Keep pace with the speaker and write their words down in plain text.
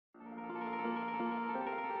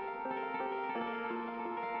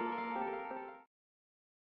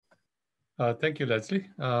Thank you, Leslie.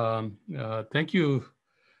 Thank you,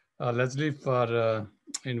 Leslie, for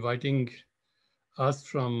inviting us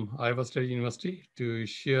from Iowa State University to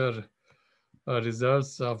share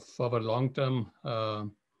results of our long-term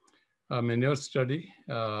manure study.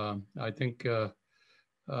 I think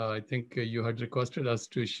you had requested us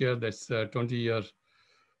to share this 20-year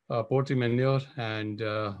poultry manure and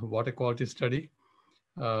water quality study.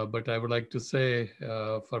 But I would like to say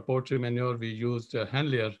for poultry manure, we used hand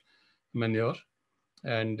layer manure.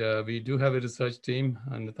 And we do have a research team,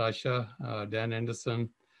 Natasha, Dan Anderson,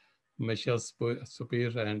 Michelle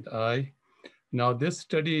Supir, and I. Now, this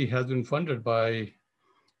study has been funded by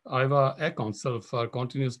Iowa Ag Council for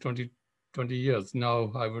continuous 20 years.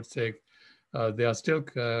 Now, I would say they are still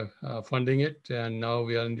funding it, and now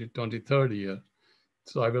we are in the 23rd year.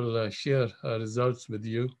 So I will share results with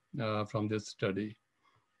you from this study.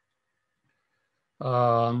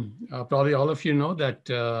 Probably all of you know that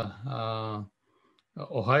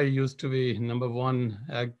Ohio used to be #1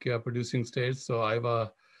 ag producing state, so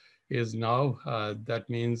Iowa is now. That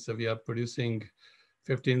means we are producing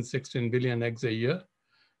 15, 16 billion eggs a year.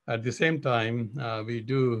 At the same time, we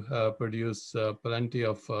do produce plenty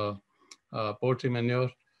of poultry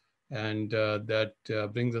manure, and that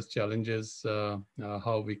brings us challenges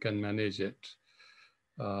how we can manage it.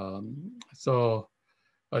 So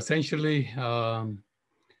essentially,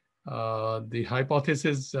 the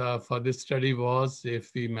hypothesis for this study was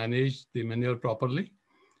if we manage the manure properly,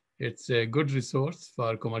 it's a good resource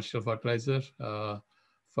for commercial fertilizer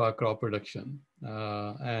for crop production.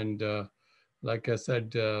 Like I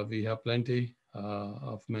said, we have plenty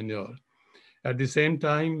of manure. At the same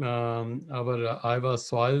time, our Iowa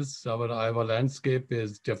soils, our Iowa landscape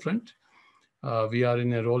is different. We are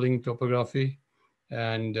in a rolling topography,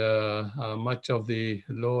 and much of the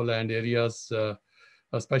lowland areas,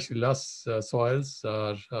 especially lush soils,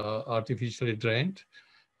 are artificially drained.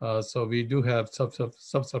 So we do have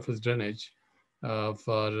subsurface drainage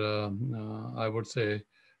for, I would say,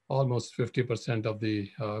 almost 50% of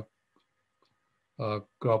the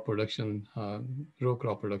crop production, row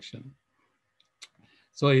crop production.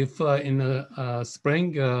 So if in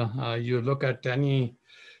spring you look at any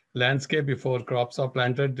landscape before crops are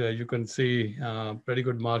planted, you can see pretty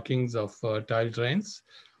good markings of tile drains.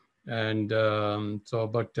 And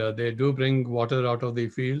but they do bring water out of the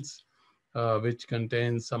fields, which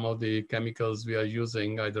contains some of the chemicals we are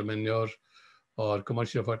using, either manure or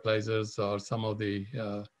commercial fertilizers or some of the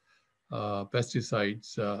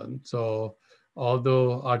pesticides. So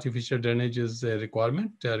although artificial drainage is a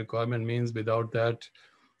requirement means without that,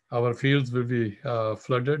 our fields will be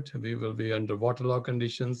flooded. We will be under waterlogged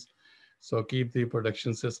conditions. So keep the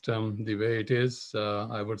production system the way it is,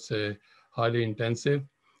 I would say, highly intensive.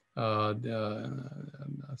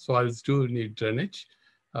 Soils do need drainage,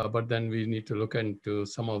 but then we need to look into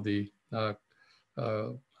some of the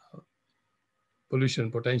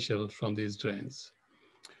pollution potential from these drains.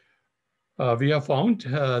 We have found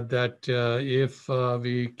that if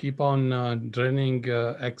we keep on draining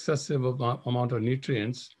excessive amount of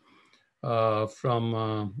nutrients from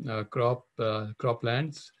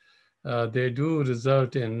croplands, they do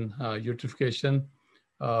result in eutrophication,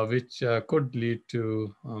 which could lead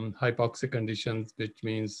to hypoxic conditions, which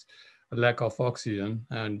means a lack of oxygen,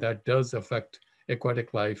 and that does affect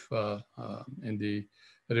aquatic life in the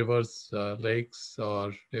rivers, lakes,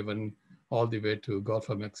 or even all the way to Gulf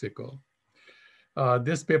of Mexico.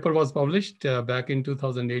 This paper was published back in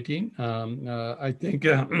 2018. I think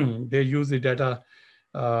they use the data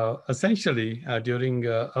essentially during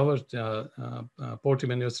our poultry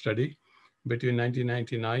manure study between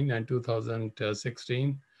 1999 and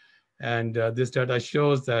 2016. And this data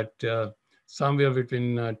shows that somewhere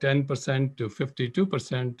between 10% to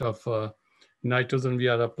 52% of nitrogen we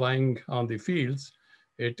are applying on the fields,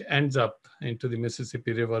 it ends up into the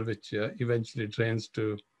Mississippi River, which eventually drains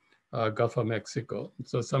to Gulf of Mexico.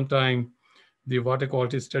 So sometime the water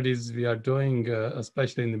quality studies we are doing,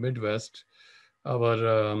 especially in the Midwest, our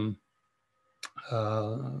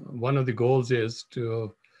one of the goals is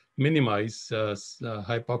to minimize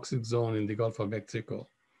hypoxic zone in the Gulf of Mexico.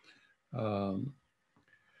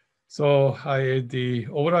 So the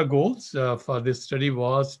overall goals for this study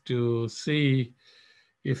was to see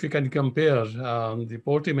if we can compare the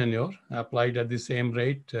poultry manure applied at the same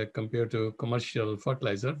rate compared to commercial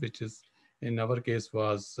fertilizer, which is in our case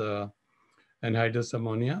was anhydrous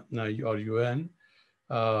ammonia or UN,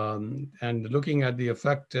 and looking at the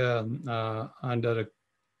effect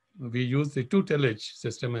we used the two tillage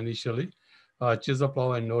system initially, chisel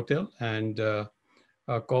plow and no-till, and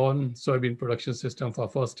corn soybean production system for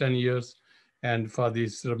first 10 years, And for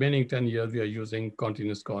these remaining 10 years, we are using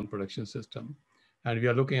continuous corn production system. And we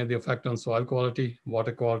are looking at the effect on soil quality,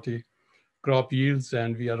 water quality, crop yields,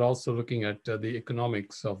 and we are also looking at the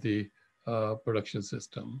economics of the production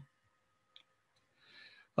system.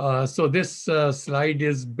 So this slide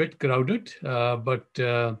is a bit crowded, but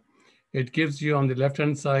it gives you on the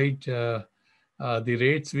left-hand side the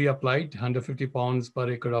rates we applied, 150 pounds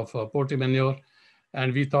per acre of potty manure.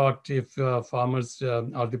 And we thought if farmers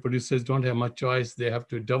or the producers don't have much choice, they have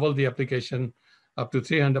to double the application up to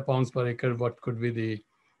 300 pounds per acre. What could be the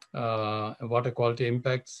water quality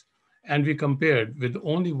impacts? And we compared with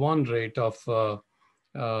only one rate of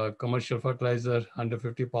commercial fertilizer,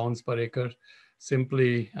 150 pounds per acre,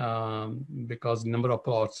 simply because number of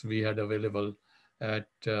plots we had available at,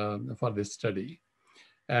 for this study.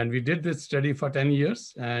 And we did this study for 10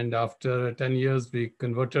 years. And after 10 years, we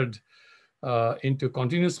converted into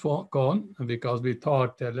continuous corn because we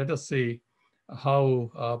thought, let us see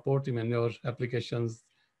how potty manure applications,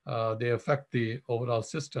 they affect the overall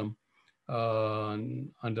system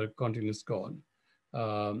under continuous corn.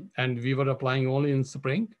 And we were applying only in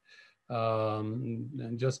spring,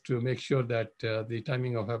 just to make sure that the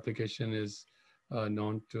timing of application is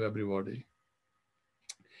known to everybody.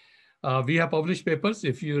 We have published papers.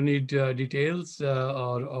 If you need details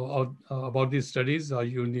or about these studies, or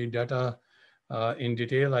you need data in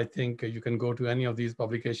detail, I think you can go to any of these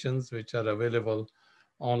publications which are available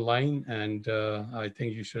online, and I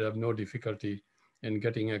think you should have no difficulty in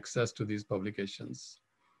getting access to these publications.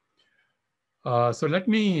 So let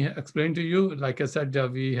me explain to you. Like I said,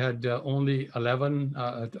 we had only 11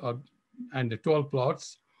 and 12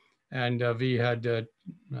 plots, and we had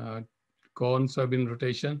corn soybean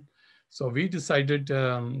rotation. So we decided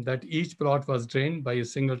that each plot was drained by a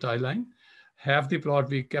single tie line. Half the plot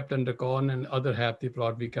we kept under corn and other half the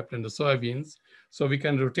plot we kept under soybeans. So we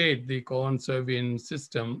can rotate the corn soybean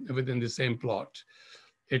system within the same plot.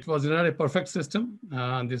 It was not a perfect system.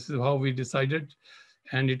 This is how we decided,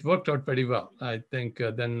 and it worked out pretty well. I think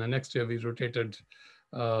then the next year we rotated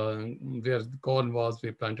where the corn was,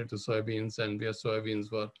 we planted to soybeans, and where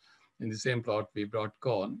soybeans were in the same plot, we brought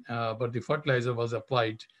corn. But the fertilizer was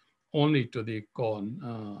applied only to the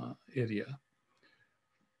corn area.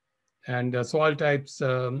 And soil types,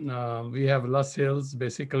 we have loess hills,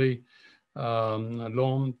 basically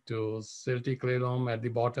loam to silty clay loam at the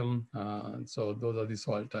bottom. So those are the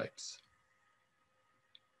soil types.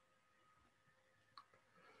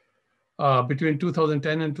 Between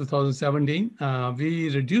 2010 and 2017, we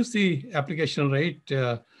reduced the application rate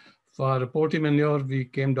for potty manure. We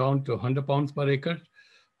came down to 100 pounds per acre.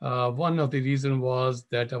 One of the reasons was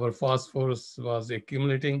that our phosphorus was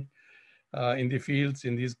accumulating in the fields,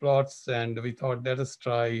 in these plots, and we thought, let us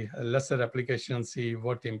try a lesser application and see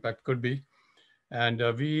what the impact could be. And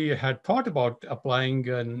we had thought about applying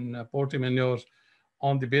potty manure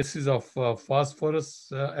on the basis of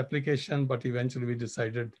phosphorus application, but eventually we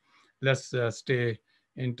decided let's stay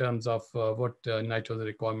in terms of what nitrogen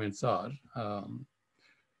requirements are.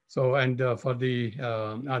 For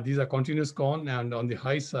the, these are continuous corn, and on the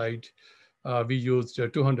high side, we used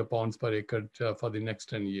 200 pounds per acre for the next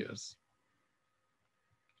 10 years.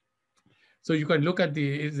 So you can look at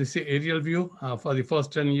this aerial view. For the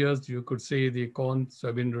first 10 years, you could see the corn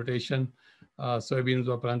soybean rotation. Soybeans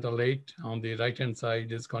were planted late. On the right-hand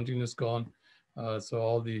side is continuous corn. So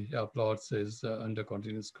all the plots is under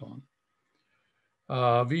continuous corn.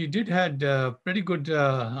 We did had pretty good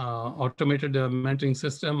automated monitoring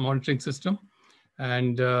system.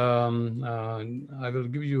 And I will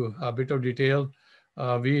give you a bit of detail.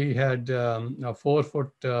 We had a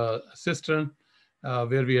 4-foot cistern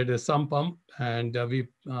where we had a sump pump, and we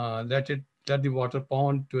let the water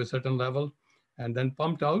pond to a certain level and then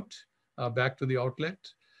pumped out back to the outlet.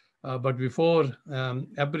 But before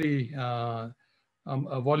every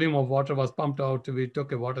a volume of water was pumped out, we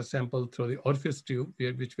took a water sample through the orifice tube,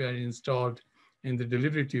 which we had installed in the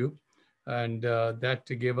delivery tube. And that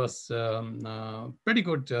gave us pretty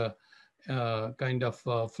good kind of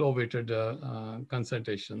flow-weighted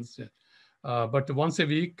concentrations. But once a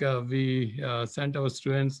week, we sent our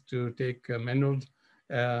students to take manual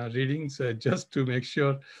readings just to make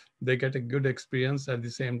sure they get a good experience. At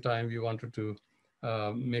the same time, we wanted to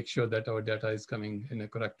make sure that our data is coming in a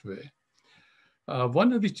correct way.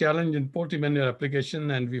 One of the challenge in potty manure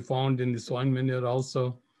application, and we found in the soil manure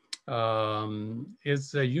also,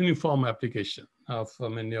 is a uniform application of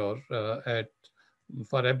manure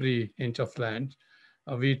for every inch of land.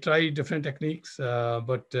 We tried different techniques,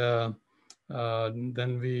 but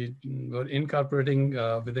then we were incorporating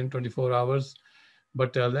within 24 hours.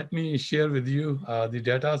 But let me share with you the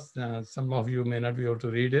data. Some of you may not be able to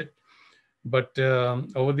read it. But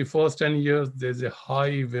over the first 10 years, there's a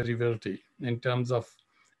high variability in terms of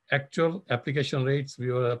actual application rates.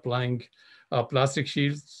 We were applying plastic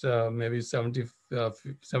sheets, maybe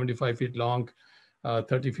 75 feet long,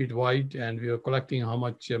 30 feet wide, and we were collecting how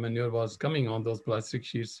much manure was coming on those plastic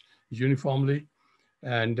sheets uniformly.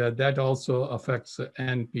 And that also affects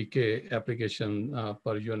NPK application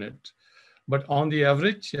per unit. But on the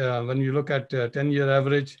average, when you look at 10-year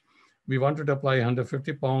average, we wanted to apply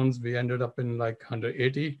 150 pounds. We ended up in like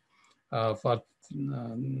 180 for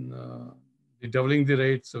doubling the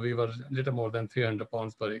rate. So we were a little more than 300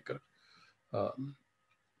 pounds per acre. Um,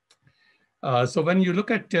 so when you look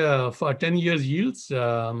at for 10 years yields,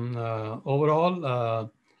 overall,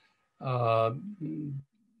 uh,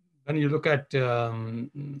 when you look at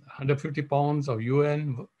 150 pounds of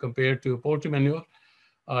UN compared to poultry manure,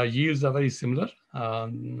 yields are very similar.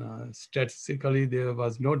 Statistically, there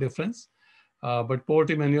was no difference, but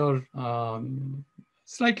poultry manure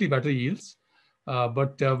slightly better yields.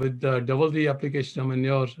 But with double the application of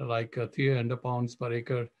manure, like 300 pounds per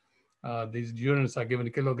acre, these units are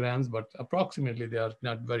given kilograms, but approximately they are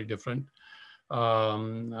not very different.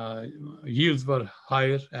 Um, uh, Yields were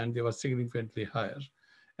higher and they were significantly higher.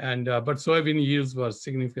 And but soybean yields were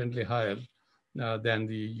significantly higher than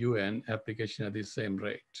the UN application at the same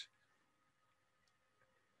rate.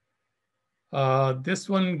 This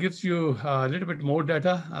one gives you a little bit more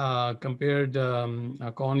data compared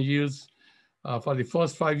corn yields for the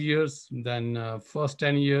first 5 years, then first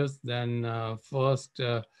 10 years, then first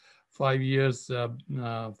 5 years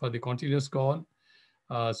for the continuous corn.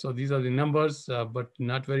 So these are the numbers, but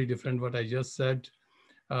not very different what I just said.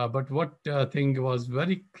 But what thing was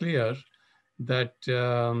very clear that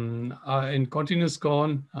in continuous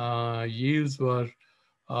corn, yields were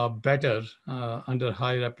better under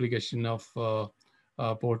higher application of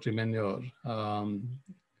poultry manure.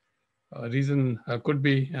 Reason could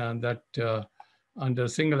be that under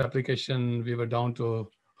single application, we were down to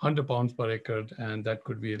 100 pounds per acre, and that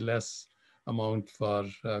could be less amount for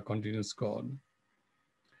continuous corn.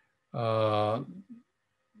 Uh,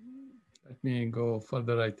 Let me go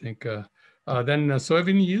further, I think. Then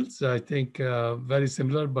soybean yields, I think very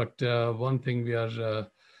similar, but one thing we are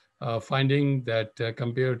finding that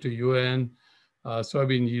compared to UN,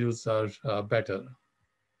 soybean yields are better.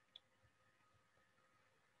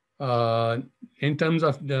 Uh, in terms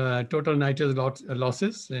of the total nitrate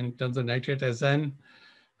losses, in terms of nitrate SN,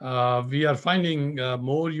 we are finding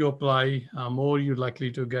more you apply, more you're likely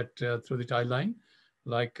to get through the tile line.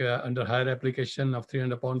 Like under higher application of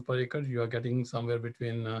 300 pounds per acre, you are getting somewhere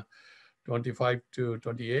between 25 to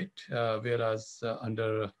 28, whereas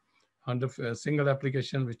under single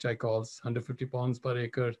application, which I call 150 pounds per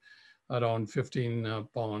acre, around 15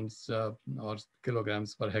 pounds or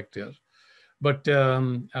kilograms per hectare. But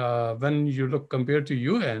when you look compared to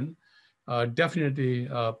UN, definitely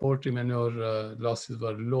poultry manure losses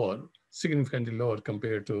were lower, significantly lower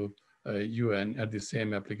compared to UN at the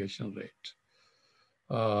same application rate.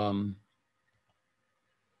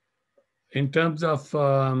 In terms of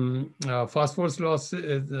phosphorus loss,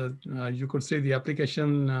 you could see the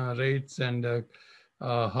application rates and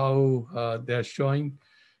how they're showing.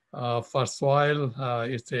 For soil,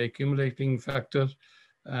 it's the accumulating factor,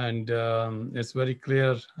 and it's very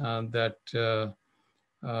clear that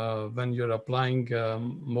when you're applying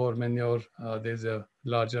more manure, there's a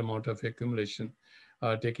larger amount of accumulation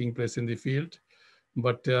taking place in the field.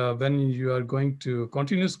 But when you are going to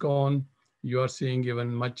continuous corn, you are seeing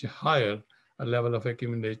even much higher level of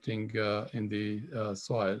accumulating in the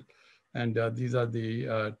soil. And these are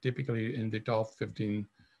the typically in the top 15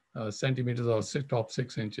 centimeters or top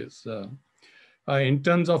 6 inches. In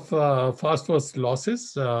terms of phosphorus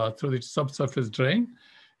losses through the subsurface drain,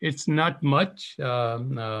 it's not much.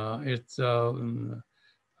 Greg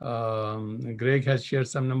has shared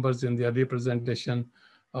some numbers in the earlier presentation.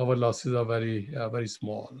 Our losses are very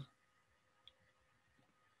small.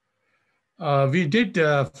 We did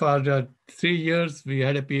for 3 years, we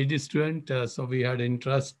had a PhD student, so we had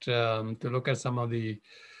interest to look at some of the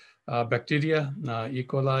bacteria, E.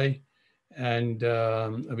 coli, and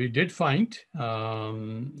we did find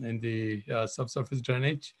in the subsurface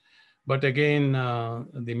drainage. But again,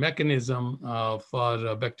 the mechanism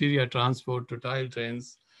for bacteria transport to tile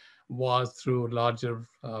drains was through larger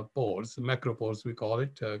pores, macropores we call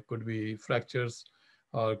it, could be fractures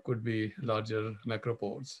or could be larger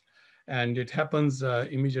macropores. And it happens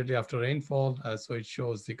immediately after rainfall, so it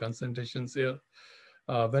shows the concentrations here.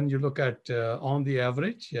 When you look at on the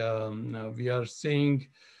average, we are seeing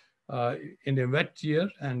in a wet year,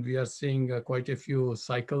 and we are seeing quite a few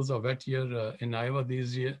cycles of wet year in Iowa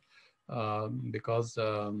this year because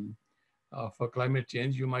For climate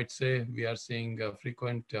change, you might say we are seeing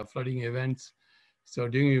frequent flooding events. So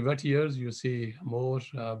during wet years, you see more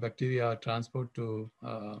bacteria transport to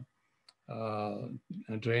uh,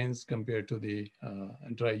 drains compared to the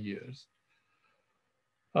dry years.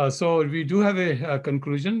 So we do have a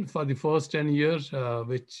conclusion for the first 10 years,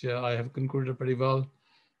 which I have concluded pretty well,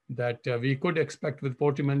 that we could expect with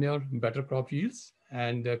poultry manure better crop yields,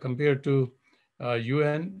 and compared to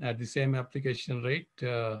UN at the same application rate,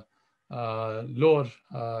 lower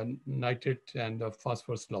nitrate and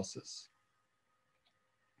phosphorus losses.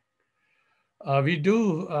 We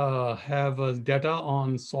do have data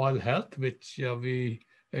on soil health, which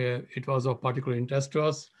it was of particular interest to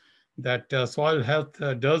us, that soil health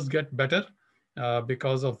does get better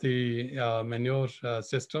because of the manure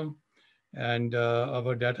system. And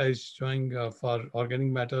our data is showing for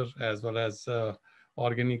organic matter as well as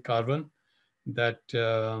organic carbon that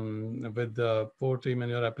with the poultry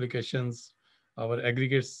manure applications, our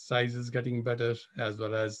aggregate size is getting better, as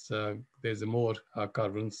well as there's a more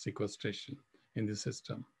carbon sequestration in the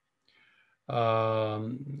system.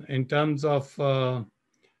 In terms of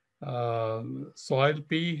soil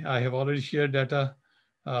P, I have already shared data,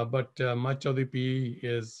 but much of the P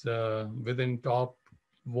is within top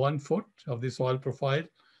 1 foot of the soil profile,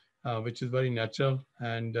 which is very natural.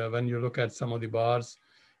 And when you look at some of the bars,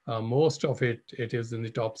 most of it is in the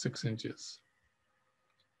top 6 inches.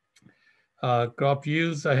 Crop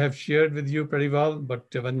yields I have shared with you pretty well, but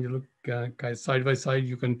when you look side by side,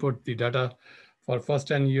 you can put the data for first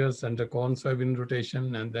 10 years under corn soybean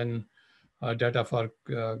rotation, and then data for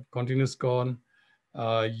continuous corn.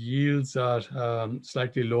 Yields are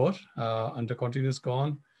slightly lower under continuous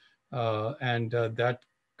corn, and that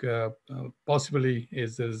possibly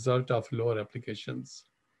is the result of lower applications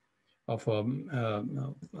of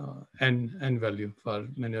N value for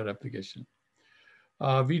manure application.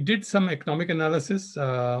 We did some economic analysis.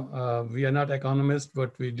 We are not economists,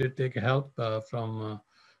 but we did take help from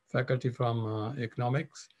faculty from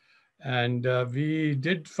economics. And we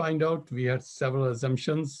did find out we had several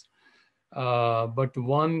assumptions, but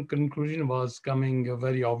one conclusion was coming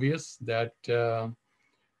very obvious that for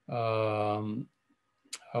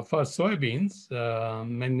soybeans,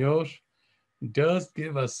 manure does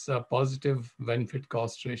give us a positive benefit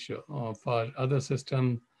cost ratio. For other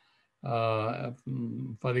systems,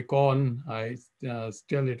 for the corn,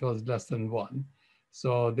 still it was less than 1.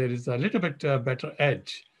 So there is a little bit better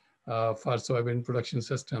edge for soybean production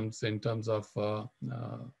systems in terms of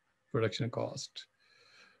production cost.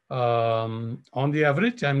 On the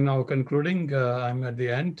average, I'm now concluding, I'm at the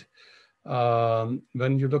end.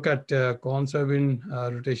 When you look at corn soybean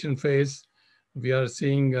rotation phase, we are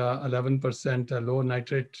seeing 11% low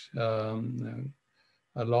nitrate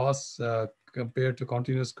loss compared to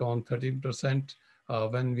continuous corn, 13%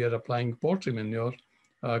 when we are applying poultry manure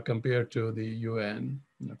compared to the UN.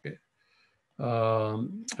 Okay.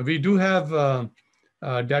 We do have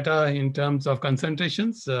data in terms of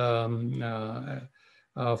concentrations for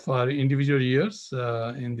individual years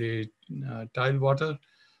in the tile water,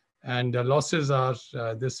 and losses are,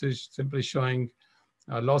 this is simply showing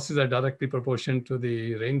losses are directly proportional to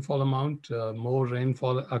the rainfall amount. More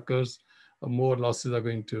rainfall occurs, more losses are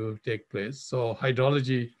going to take place. So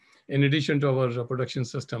hydrology, in addition to our production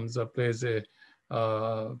systems, plays a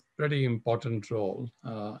pretty important role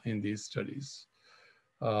in these studies.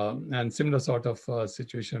 And similar sort of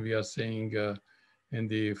situation we are seeing in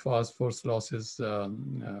the phosphorus losses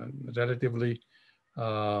relatively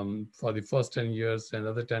for the first 10 years and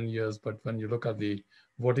other 10 years. But when you look at the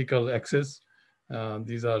vertical axis,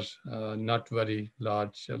 these are not very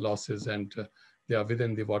large losses, and they are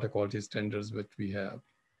within the water quality standards which we have.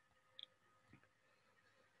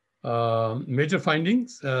 Major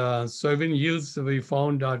findings, soybean yields we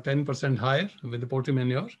found are 10% higher with the poultry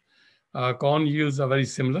manure. Corn yields are very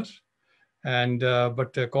similar, and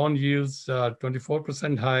but corn yields are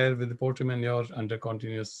 24% higher with the poultry manure under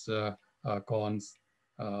continuous corns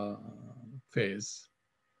phase.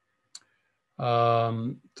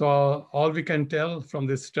 So all we can tell from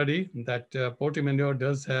this study that poultry manure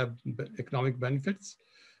does have economic benefits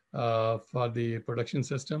for the production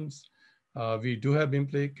systems. We do have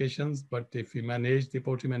implications, but if we manage the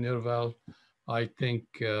poultry manure well, I think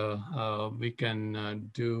we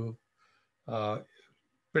can do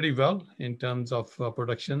pretty well in terms of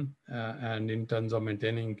production and in terms of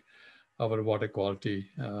maintaining our water quality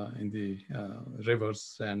in the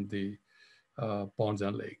rivers and the ponds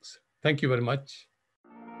and lakes. Thank you very much.